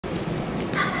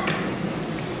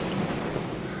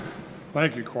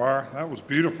Thank you, choir. That was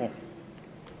beautiful.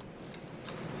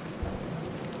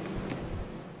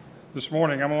 This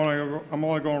morning, I'm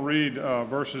only going to read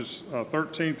verses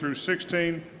 13 through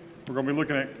 16. We're going to be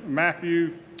looking at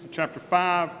Matthew chapter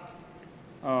 5.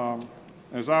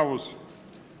 As I was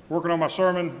working on my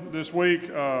sermon this week,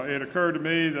 it occurred to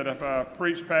me that if I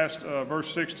preached past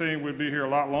verse 16, we'd be here a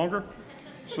lot longer.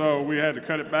 So we had to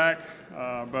cut it back.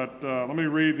 But let me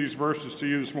read these verses to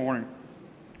you this morning.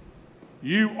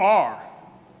 You are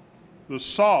the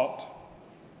salt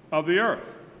of the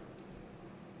earth.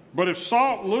 But if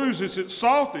salt loses its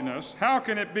saltiness, how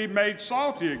can it be made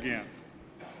salty again?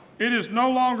 It is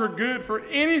no longer good for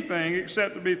anything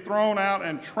except to be thrown out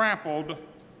and trampled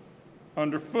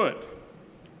underfoot.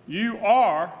 You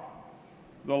are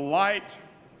the light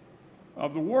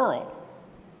of the world.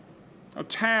 A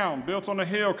town built on a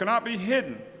hill cannot be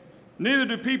hidden. Neither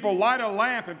do people light a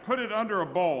lamp and put it under a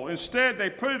bowl. Instead, they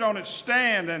put it on its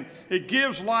stand, and it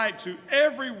gives light to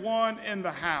everyone in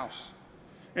the house.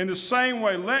 In the same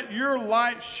way, let your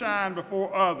light shine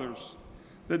before others,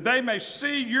 that they may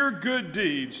see your good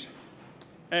deeds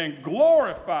and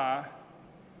glorify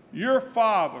your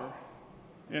Father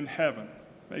in heaven.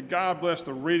 May God bless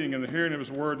the reading and the hearing of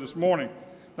his word this morning.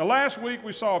 Now, last week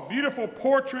we saw a beautiful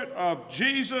portrait of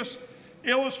Jesus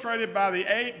illustrated by the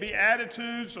 8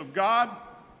 Beatitudes of God,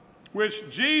 which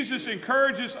Jesus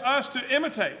encourages us to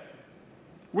imitate.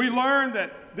 We learned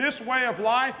that this way of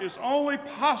life is only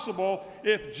possible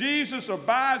if Jesus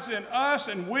abides in us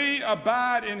and we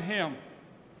abide in him.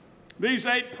 These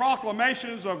 8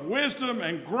 proclamations of wisdom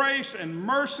and grace and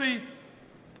mercy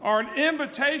are an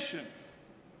invitation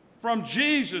from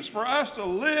Jesus for us to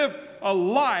live a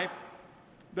life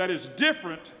that is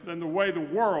different than the way the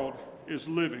world is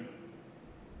living.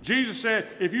 Jesus said,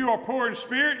 if you are poor in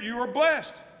spirit, you are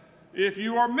blessed. If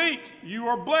you are meek, you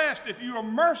are blessed. If you are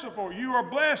merciful, you are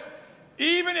blessed.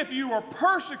 Even if you are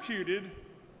persecuted,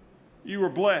 you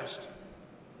are blessed.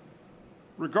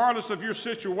 Regardless of your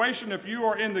situation, if you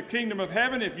are in the kingdom of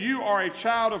heaven, if you are a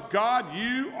child of God,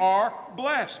 you are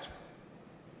blessed.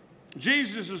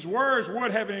 Jesus' words would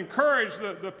have encouraged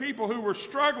the people who were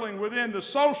struggling within the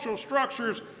social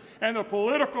structures and the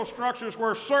political structures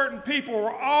where certain people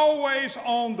were always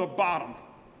on the bottom.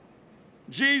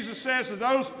 Jesus says to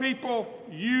those people,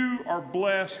 you are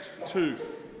blessed too.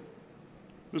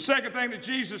 The second thing that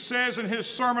Jesus says in his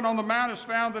Sermon on the Mount is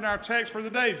found in our text for the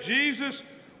day. Jesus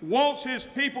wants his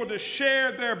people to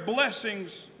share their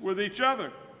blessings with each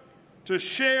other. To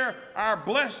share our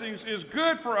blessings is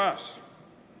good for us.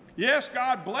 Yes,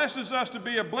 God blesses us to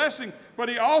be a blessing, but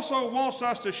he also wants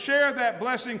us to share that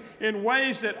blessing in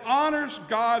ways that honors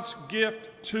God's gift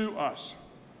to us,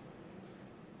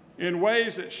 in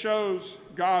ways that shows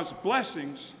God's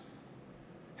blessings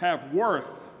have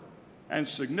worth and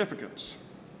significance.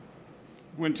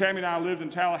 When Tammy and I lived in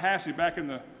Tallahassee back in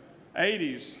the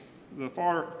 80s, the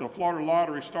Florida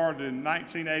lottery started in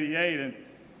 1988, and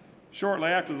shortly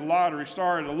after the lottery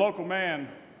started, a local man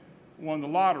won the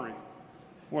lottery.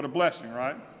 What a blessing,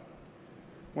 right?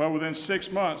 Well, within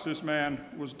 6 months, this man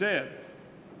was dead.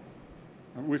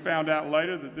 We found out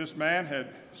later that this man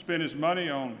had spent his money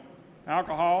on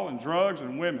alcohol and drugs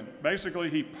and women. Basically,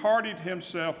 he partied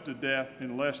himself to death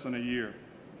in less than a year.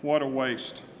 What a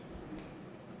waste.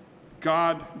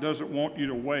 God doesn't want you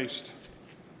to waste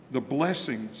the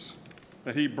blessings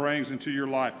that he brings into your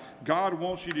life. God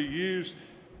wants you to use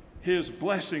his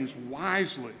blessings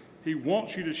wisely. He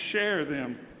wants you to share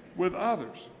them with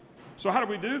others. So how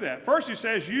do we do that? First, he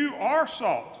says, you are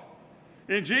salt.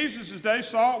 In Jesus' day,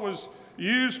 salt was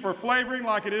used for flavoring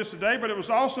like it is today, but it was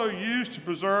also used to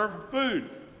preserve food.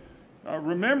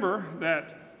 Remember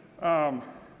that,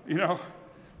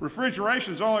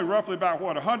 refrigeration is only roughly about,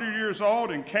 100 years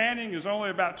old, and canning is only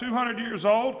about 200 years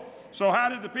old. So how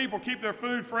did the people keep their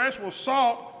food fresh? Well,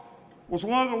 salt was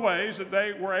one of the ways that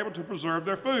they were able to preserve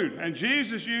their food. And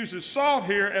Jesus uses salt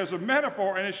here as a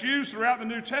metaphor, and it's used throughout the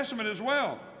New Testament as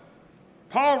well.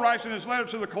 Paul writes in his letter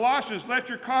to the Colossians, let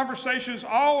your conversations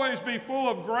always be full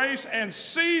of grace and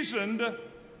seasoned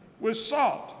with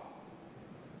salt.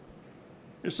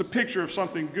 It's a picture of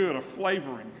something good, a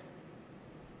flavoring.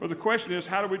 But the question is,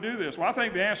 how do we do this? Well, I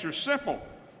think the answer is simple.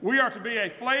 We are to be a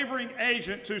flavoring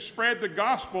agent to spread the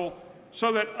gospel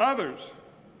so that others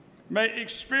may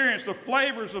experience the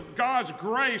flavors of God's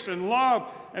grace and love,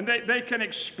 and they can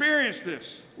experience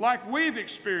this like we've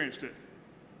experienced it.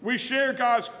 We share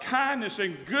God's kindness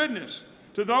and goodness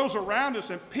to those around us,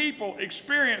 and people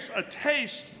experience a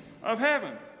taste of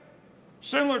heaven,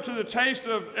 similar to the taste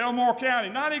of Elmore County.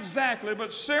 Not exactly,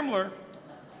 but similar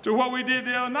to what we did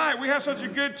the other night. We had such a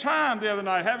good time the other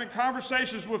night, having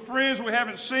conversations with friends we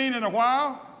haven't seen in a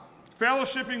while,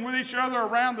 fellowshipping with each other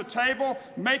around the table,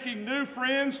 making new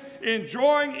friends,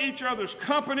 enjoying each other's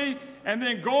company, and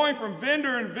then going from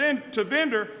vendor to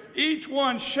vendor, each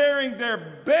one sharing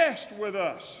their best with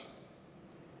us.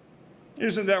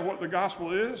 Isn't that what the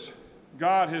gospel is?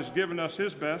 God has given us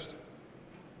his best,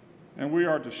 and we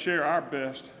are to share our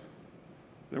best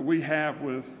that we have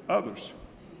with others.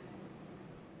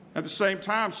 At the same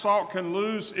time, salt can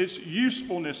lose its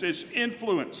usefulness, its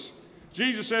influence.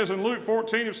 Jesus says in Luke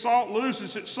 14, if salt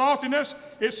loses its saltiness,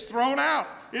 it's thrown out.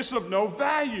 It's of no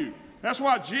value. That's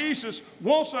why Jesus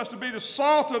wants us to be the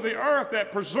salt of the earth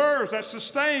that preserves, that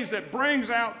sustains, that brings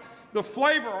out the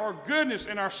flavor or goodness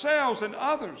in ourselves and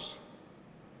others.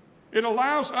 It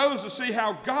allows others to see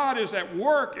how God is at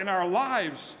work in our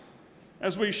lives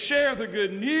as we share the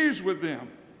good news with them,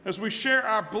 as we share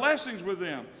our blessings with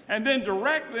them, and then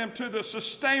direct them to the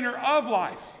sustainer of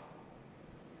life.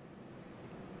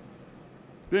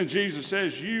 Then Jesus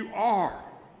says, you are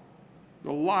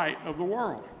the light of the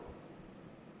world.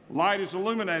 Light is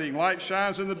illuminating. Light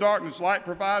shines in the darkness. Light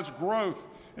provides growth.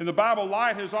 In the Bible,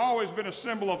 light has always been a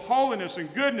symbol of holiness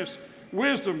and goodness,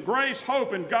 wisdom, grace,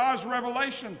 hope, and God's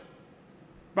revelation.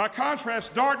 By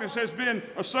contrast, darkness has been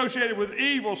associated with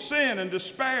evil, sin, and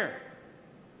despair.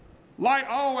 Light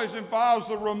always involves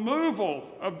the removal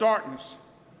of darkness.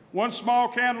 One small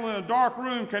candle in a dark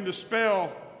room can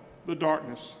dispel the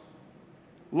darkness.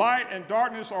 Light and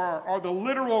darkness are the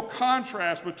literal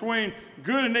contrast between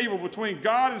good and evil, between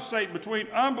God and Satan, between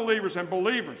unbelievers and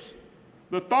believers.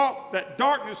 The thought that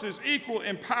darkness is equal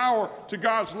in power to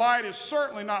God's light is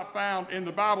certainly not found in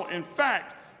the Bible. In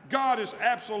fact, God is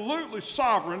absolutely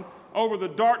sovereign over the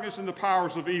darkness and the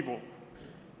powers of evil.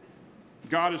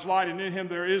 God is light, and in him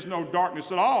there is no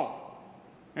darkness at all.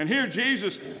 And here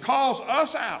Jesus calls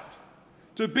us out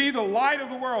to be the light of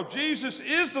the world. Jesus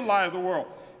is the light of the world,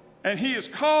 and he is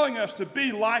calling us to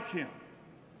be like him,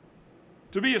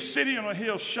 to be a city on a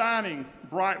hill shining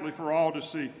brightly for all to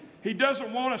see. He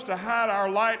doesn't want us to hide our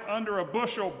light under a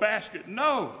bushel basket.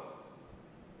 No.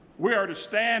 We are to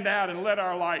stand out and let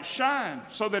our light shine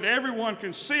so that everyone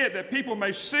can see it, that people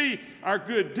may see our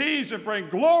good deeds and bring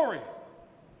glory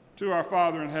to our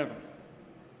Father in heaven.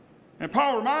 And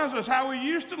Paul reminds us how we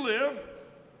used to live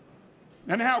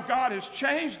and how God has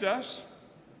changed us.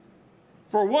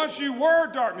 For once you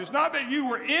were darkness, not that you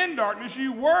were in darkness,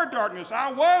 you were darkness.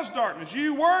 I was darkness,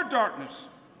 you were darkness.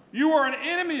 You were an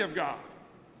enemy of God.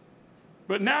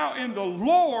 But now in the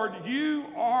Lord you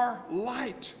are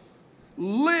light.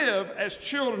 Live as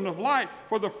children of light,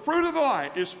 for the fruit of the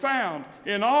light is found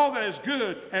in all that is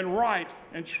good and right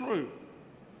and true.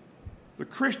 The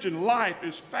Christian life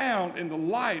is found in the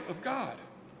light of God.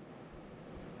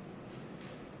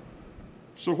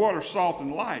 So what are salt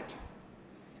and light?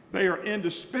 They are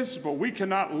indispensable. We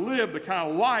cannot live the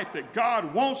kind of life that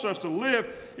God wants us to live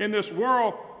in this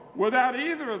world without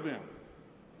either of them.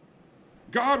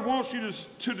 God wants you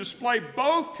to display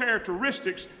both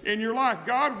characteristics in your life.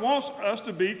 God wants us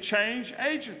to be change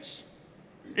agents.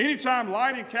 Anytime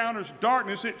light encounters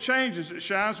darkness, it changes, it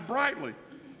shines brightly.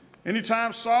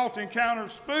 Anytime salt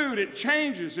encounters food, it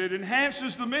changes, it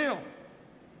enhances the meal.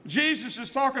 Jesus is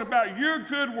talking about your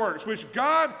good works, which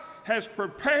God has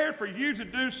prepared for you to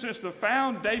do since the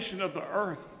foundation of the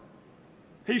earth.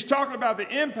 He's talking about the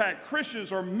impact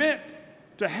Christians are meant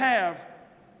to have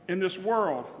in this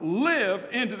world. Live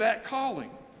into that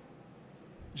calling.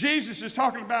 Jesus is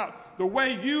talking about the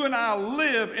way you and I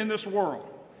live in this world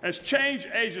as change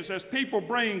agents, as people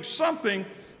bringing something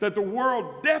that the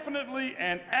world definitely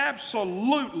and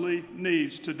absolutely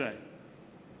needs today.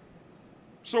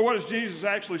 So what is Jesus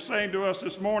actually saying to us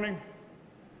this morning?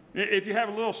 If you have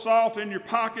a little salt in your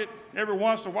pocket, every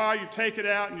once in a while you take it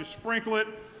out and you sprinkle it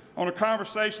on a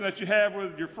conversation that you have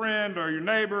with your friend or your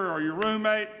neighbor or your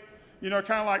roommate, you know,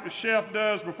 kind of like the chef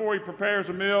does before he prepares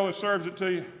a meal and serves it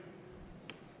to you.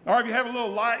 Or if you have a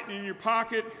little light in your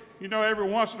pocket, you know, every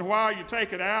once in a while you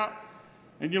take it out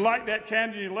and you light that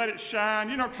candle and you let it shine.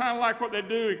 You know, kind of like what they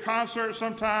do in concerts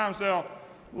sometimes. They'll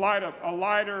light a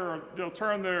lighter, or they'll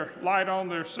turn their light on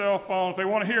their cell phone. If they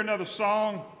want to hear another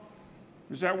song,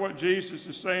 is that what Jesus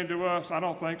is saying to us? I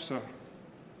don't think so.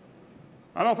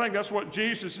 I don't think that's what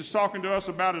Jesus is talking to us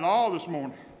about at all this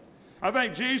morning. I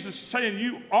think Jesus is saying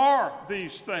you are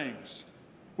these things.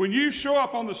 When you show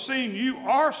up on the scene, you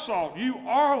are salt, you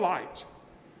are light.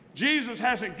 Jesus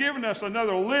hasn't given us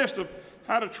another list of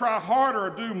how to try harder or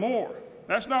do more.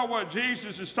 That's not what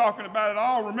Jesus is talking about at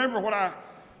all. Remember what I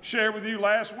shared with you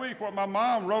last week, what my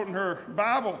mom wrote in her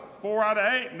Bible, 4 out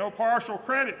of 8, no partial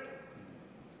credit.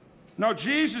 No,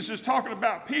 Jesus is talking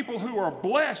about people who are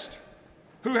blessed,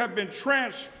 who have been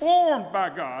transformed by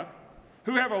God,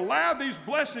 who have allowed these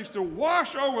blessings to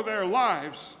wash over their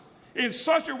lives in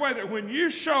such a way that when you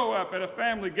show up at a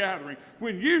family gathering,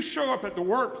 when you show up at the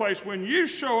workplace, when you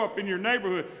show up in your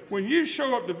neighborhood, when you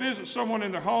show up to visit someone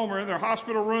in their home or in their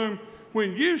hospital room,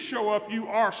 when you show up, you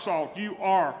are salt, you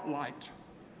are light.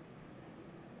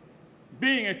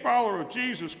 Being a follower of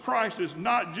Jesus Christ is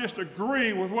not just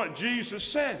agreeing with what Jesus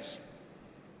says.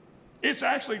 It's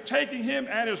actually taking him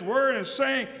at his word and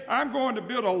saying, I'm going to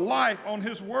build a life on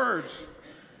his words.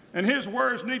 And his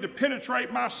words need to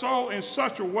penetrate my soul in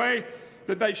such a way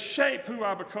that they shape who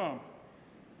I become.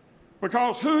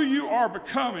 Because who you are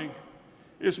becoming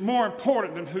is more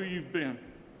important than who you've been.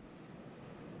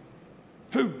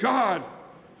 Who God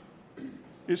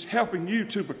is helping you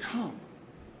to become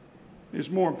is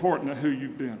more important than who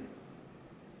you've been.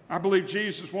 I believe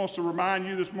Jesus wants to remind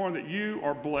you this morning that you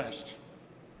are blessed.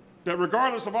 That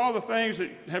regardless of all the things that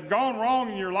have gone wrong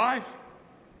in your life,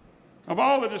 of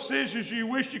all the decisions you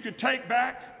wish you could take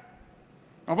back,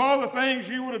 of all the things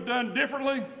you would have done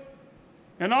differently,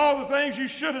 and all the things you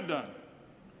should have done,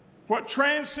 what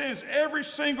transcends every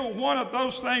single one of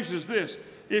those things is this: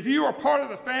 if you are part of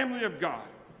the family of God,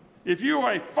 if you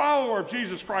are a follower of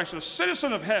Jesus Christ, a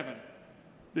citizen of heaven,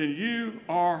 then you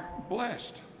are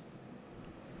blessed.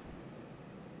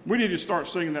 We need to start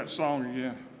singing that song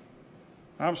again.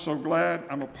 I'm so glad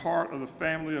I'm a part of the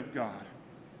family of God.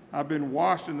 I've been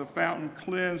washed in the fountain,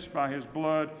 cleansed by his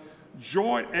blood,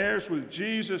 joint heirs with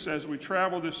Jesus as we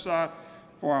travel this side,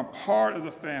 for I'm part of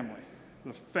the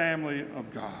family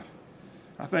of God.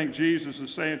 I think Jesus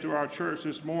is saying to our church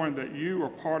this morning that you are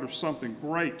part of something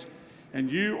great,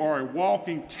 and you are a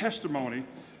walking testimony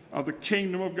of the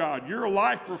kingdom of God. Your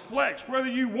life reflects, whether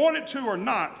you want it to or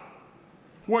not,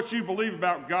 what you believe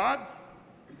about God,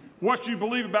 what you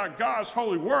believe about God's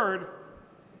holy word,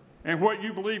 and what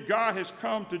you believe God has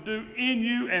come to do in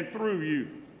you and through you.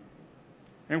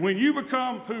 And when you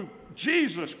become who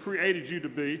Jesus created you to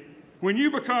be, when you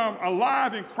become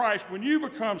alive in Christ, when you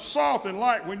become salt and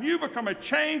light, when you become a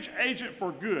change agent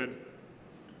for good,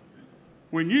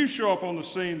 when you show up on the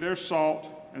scene, there's salt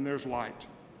and there's light,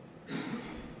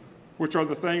 which are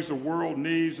the things the world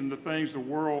needs and the things the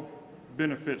world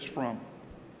benefits from.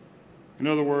 In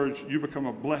other words, you become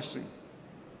a blessing,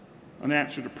 an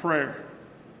answer to prayer.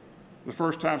 The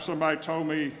first time somebody told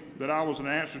me that I was an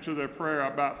answer to their prayer, I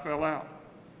about fell out.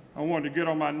 I wanted to get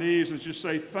on my knees and just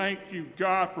say, thank you,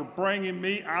 God, for bringing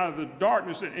me out of the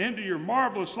darkness and into your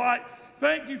marvelous light.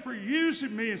 Thank you for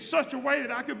using me in such a way that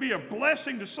I could be a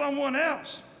blessing to someone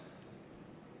else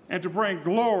and to bring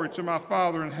glory to my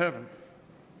Father in heaven.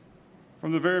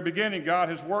 From the very beginning, God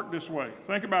has worked this way.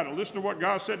 Think about it. Listen to what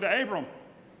God said to Abram.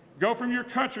 Go from your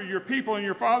country, your people, and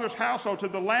your father's household to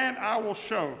the land I will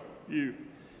show you.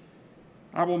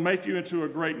 I will make you into a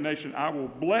great nation. I will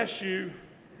bless you,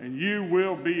 and you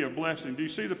will be a blessing. Do you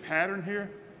see the pattern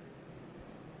here?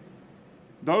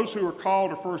 Those who are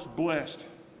called are first blessed,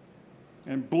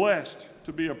 and blessed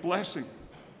to be a blessing.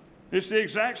 It's the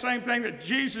exact same thing that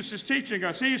Jesus is teaching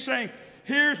us. He's saying,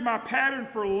 here's my pattern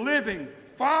for living.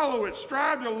 Follow it.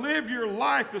 Strive to live your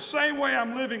life the same way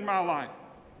I'm living my life.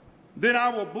 Then I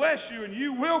will bless you, and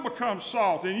you will become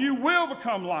salt, and you will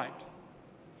become light.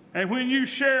 And when you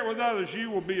share it with others,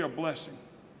 you will be a blessing.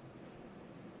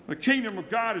 The kingdom of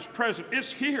God is present.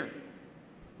 It's here.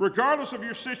 Regardless of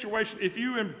your situation, if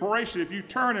you embrace it, if you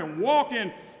turn and walk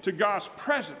into God's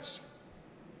presence,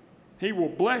 he will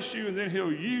bless you, and then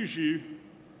he'll use you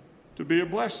to be a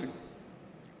blessing.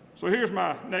 So here's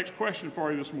my next question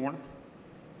for you this morning.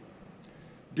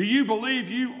 Do you believe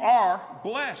you are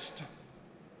blessed?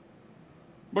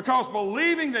 Because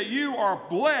believing that you are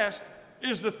blessed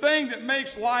is the thing that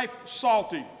makes life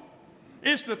salty.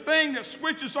 It's the thing that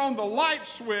switches on the light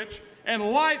switch and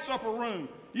lights up a room.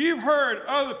 You've heard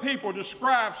other people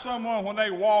describe someone when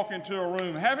they walk into a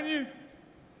room, haven't you?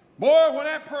 Boy, when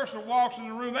that person walks in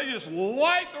the room, they just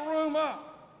light the room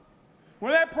up.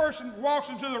 When that person walks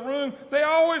into the room, they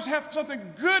always have something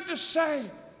good to say.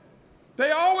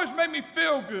 They always make me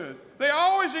feel good. They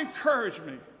always encourage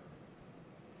me.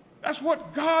 That's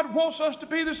what God wants us to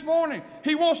be this morning.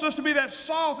 He wants us to be that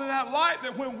salt and that light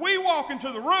that when we walk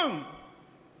into the room,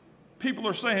 people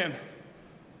are saying,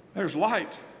 there's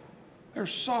light,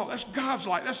 there's salt, that's God's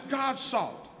light, that's God's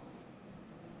salt.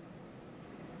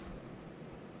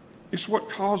 It's what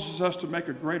causes us to make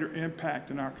a greater impact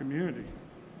in our community.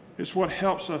 It's what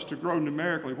helps us to grow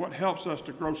numerically, what helps us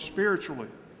to grow spiritually.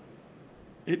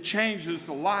 It changes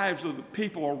the lives of the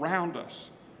people around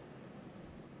us.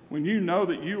 When you know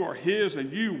that you are his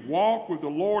and you walk with the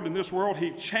Lord in this world,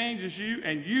 he changes you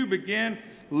and you begin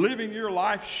living your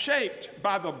life shaped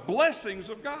by the blessings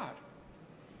of God.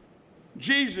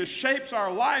 Jesus shapes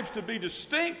our lives to be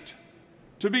distinct,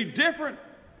 to be different.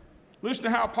 Listen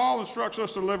to how Paul instructs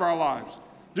us to live our lives.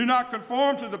 Do not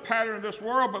conform to the pattern of this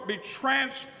world, but be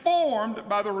transformed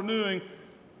by the renewing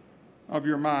of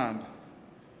your mind.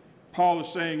 Paul is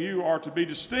saying you are to be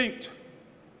distinct.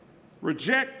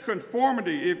 Reject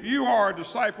conformity. If you are a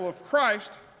disciple of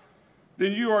Christ,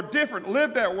 then you are different.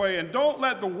 Live that way, and don't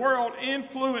let the world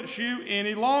influence you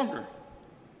any longer.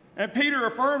 And Peter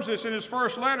affirms this in his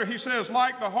first letter. He says,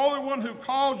 like the Holy One who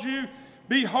called you,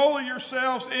 be holy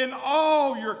yourselves in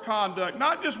all your conduct,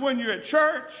 not just when you're at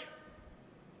church.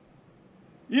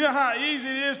 You know how easy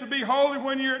it is to be holy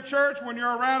when you're at church, when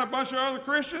you're around a bunch of other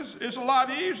Christians? It's a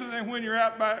lot easier than when you're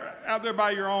out there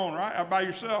by your own, right? Out by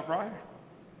yourself, right?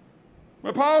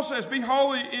 But Paul says, be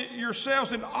holy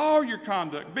yourselves in all your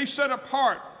conduct. Be set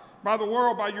apart by the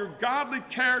world by your godly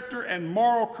character and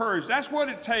moral courage. That's what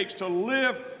it takes to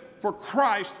live for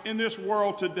Christ in this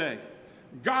world today.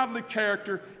 Godly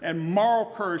character and moral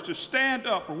courage to stand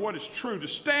up for what is true, to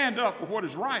stand up for what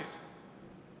is right.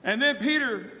 And then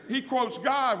Peter, he quotes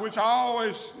God, which I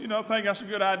always, think that's a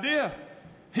good idea.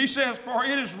 He says, for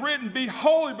it is written, be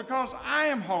holy because I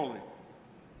am holy.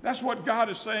 That's what God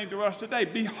is saying to us today.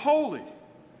 Be holy,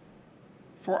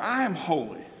 for I am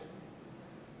holy.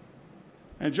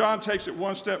 And John takes it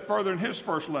one step further in his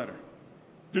first letter.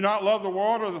 Do not love the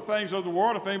world or the things of the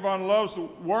world. If anyone loves the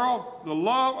world, the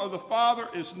love of the Father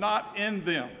is not in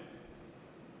them.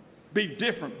 Be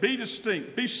different, be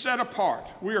distinct, be set apart.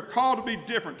 We are called to be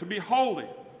different, to be holy,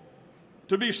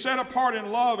 to be set apart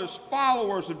in love as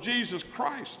followers of Jesus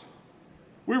Christ.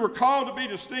 We were called to be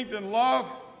distinct in love,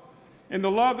 in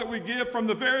the love that we give from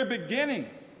the very beginning.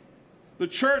 The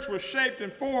church was shaped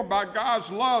and formed by God's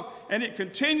love, and it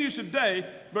continues today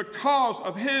because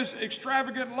of his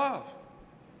extravagant love.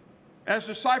 As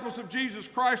disciples of Jesus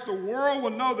Christ, the world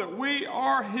will know that we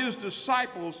are his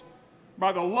disciples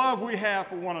by the love we have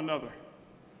for one another.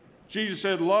 Jesus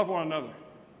said, love one another.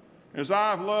 As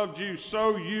I've loved you,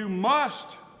 so you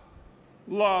must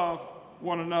love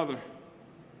one another.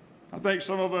 I think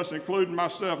some of us, including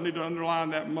myself, need to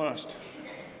underline that must.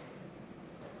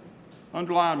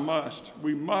 Underline must.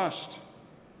 We must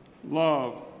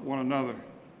love one another.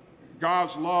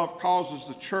 God's love causes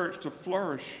the church to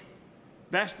flourish.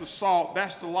 That's the salt,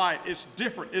 that's the light. It's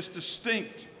different, it's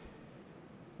distinct.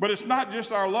 But it's not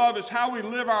just our love, it's how we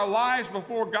live our lives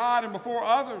before God and before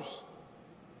others.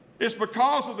 It's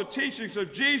because of the teachings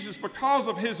of Jesus, because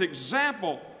of his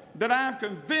example, that I am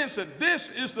convinced that this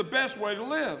is the best way to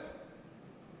live.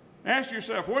 Ask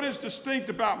yourself, what is distinct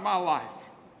about my life?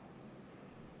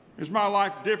 Is my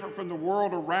life different from the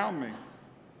world around me?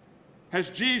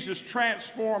 Has Jesus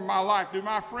transformed my life? Do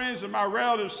my friends and my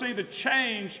relatives see the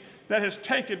change that has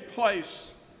taken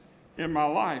place in my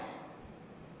life?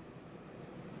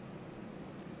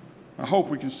 I hope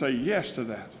we can say yes to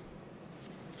that.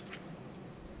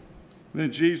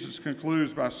 Then Jesus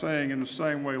concludes by saying, in the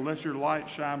same way, let your light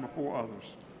shine before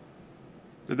others,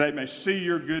 that they may see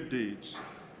your good deeds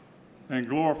and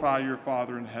glorify your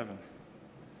Father in heaven.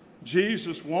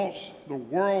 Jesus wants the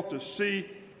world to see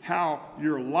how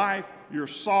your life, your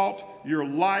salt, your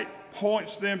light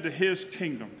points them to his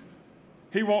kingdom.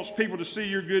 He wants people to see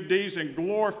your good deeds and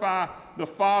glorify the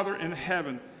Father in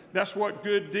heaven. That's what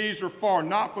good deeds are for,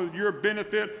 not for your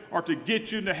benefit or to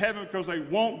get you into heaven because they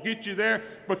won't get you there,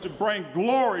 but to bring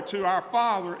glory to our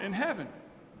Father in heaven.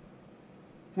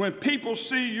 When people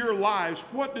see your lives,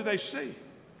 what do they see?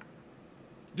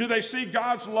 Do they see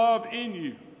God's love in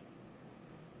you?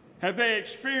 Have they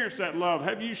experienced that love?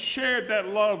 Have you shared that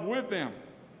love with them?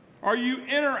 Are you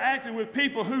interacting with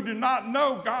people who do not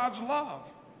know God's love?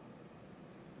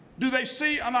 Do they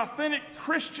see an authentic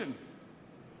Christian?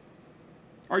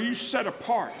 Are you set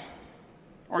apart?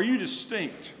 Are you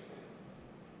distinct?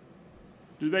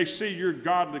 Do they see your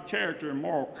godly character and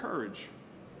moral courage?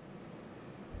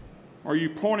 Are you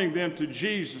pointing them to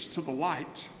Jesus, to the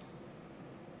light?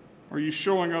 Are you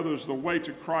showing others the way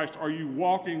to Christ? Are you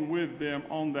walking with them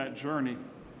on that journey?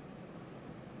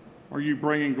 Are you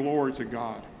bringing glory to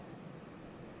God?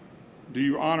 Do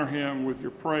you honor him with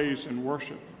your praise and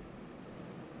worship?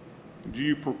 Do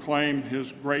you proclaim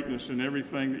his greatness in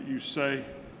everything that you say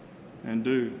and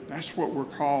do? That's what we're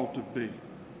called to be.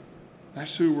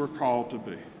 That's who we're called to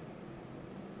be.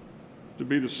 To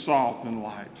be the salt and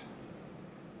light.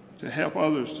 To help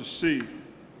others to see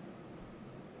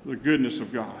the goodness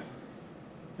of God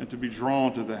and to be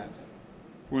drawn to that.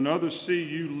 When others see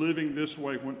you living this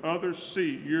way, when others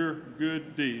see your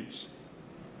good deeds,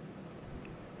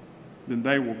 then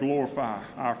they will glorify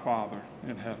our Father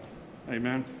in heaven.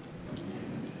 Amen.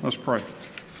 Let's pray.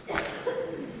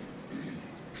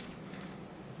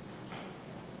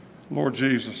 Lord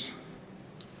Jesus,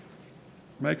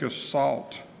 make us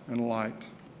salt and light,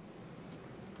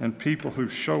 and people who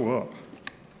show up,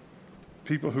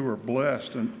 people who are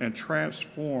blessed and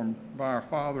transformed by our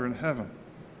Father in heaven,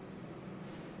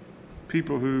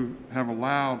 people who have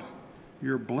allowed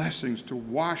your blessings to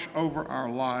wash over our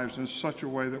lives in such a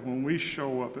way that when we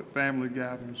show up at family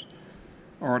gatherings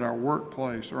or at our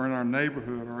workplace or in our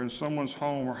neighborhood or in someone's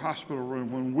home or hospital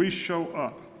room, when we show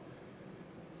up,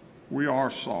 we are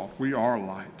salt, we are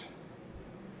light.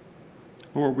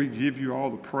 Lord, we give you all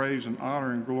the praise and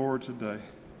honor and glory today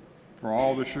for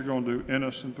all that you're going to do in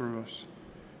us and through us.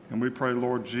 And we pray,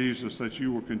 Lord Jesus, that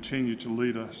you will continue to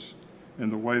lead us in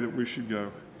the way that we should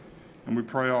go. And we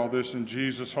pray all this in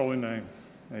Jesus' holy name.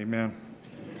 Amen.